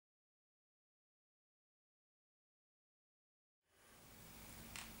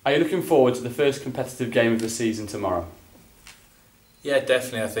Are you looking forward to the first competitive game of the season tomorrow? Yeah,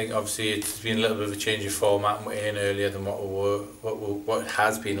 definitely. I think obviously it's been a little bit of a change of format and we're in earlier than what it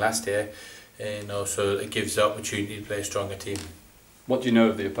has been last year. So it gives the opportunity to play a stronger team. What do you know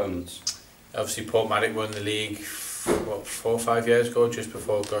of the opponents? Obviously Porthmadog won the league 4 or 5 years ago, just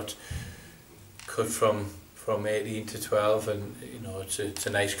before it got cut from 18 to 12, and it's a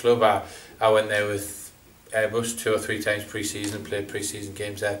nice club. I went there with Airbus 2 or 3 times pre-season, played pre-season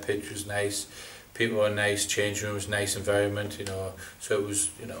games there. Pitch was nice, people were nice, change room was nice environment, so it was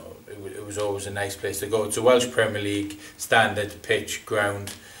it was always a nice place to go. It's a Welsh Premier League standard pitch,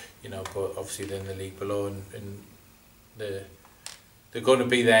 ground, but obviously they're in the league below, and they're going to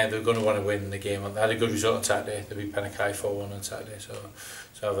be there. They're going to want to win the game. They had a good result on Saturday. They beat Penikai 4-1 on Saturday. So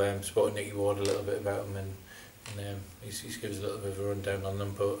I've spoken to Nicky Ward a little bit about him, and he's gives a little bit of a rundown on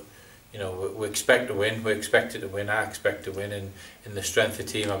them. But we expect to win. We expected to win. I expect to win, and in the strength of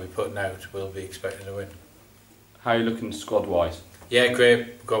the team I'll be putting out, we'll be expecting to win. How are you looking squad wise? Yeah, great.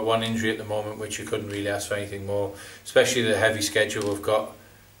 We've got one injury at the moment, which you couldn't really ask for anything more. Especially the heavy schedule we've got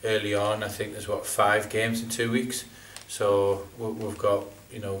early on. I think there's 5 games in 2 weeks. So we've got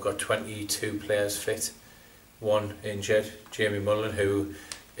 22 players fit, 1 injured, Jamie Mullen, who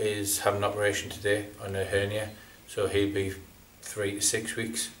is having an operation today on a hernia, so he'll be 3 to 6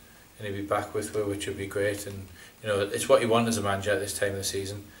 weeks, and he'll be back with her, which would be great. And it's what you want as a manager at this time of the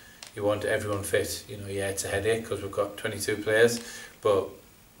season. You want everyone fit. Yeah, it's a headache because we've got 22 players, but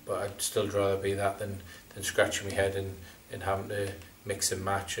I'd still rather be that than scratching my head and having to mix and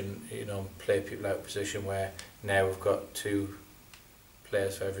match and play people out of position, where now we've got 2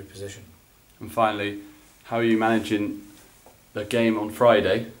 players for every position. And finally, how are you managing the game on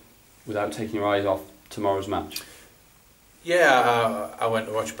Friday without taking your eyes off tomorrow's match? Yeah, I went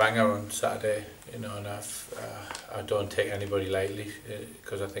to watch Bangor on Saturday, and I don't take anybody lightly,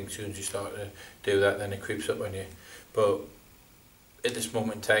 because I think as soon as you start to do that, then it creeps up on you. But at this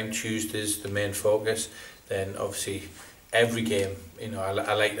moment in time, Tuesday's the main focus. Then obviously every game, I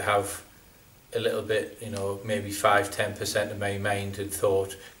like to have a little bit, maybe 5-10% of my mind and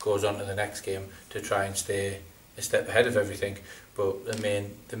thought goes on to the next game to try and stay a step ahead of everything. But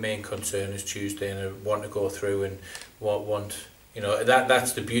the main concern is Tuesday, and I want to go through and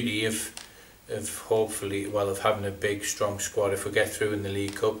that's the beauty of hopefully, of having a big strong squad. If we get through in the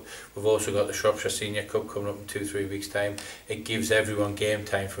League Cup, we've also got the Shropshire Senior Cup coming up in 2-3 weeks time. It gives everyone game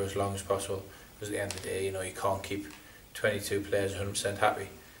time for as long as possible, because at the end of the day, you can't keep 22 players 100% happy,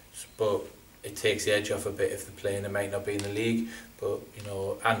 but it takes the edge off a bit if they're playing. It might not be in the league, but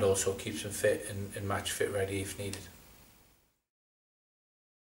and also keeps them fit and match fit ready if needed.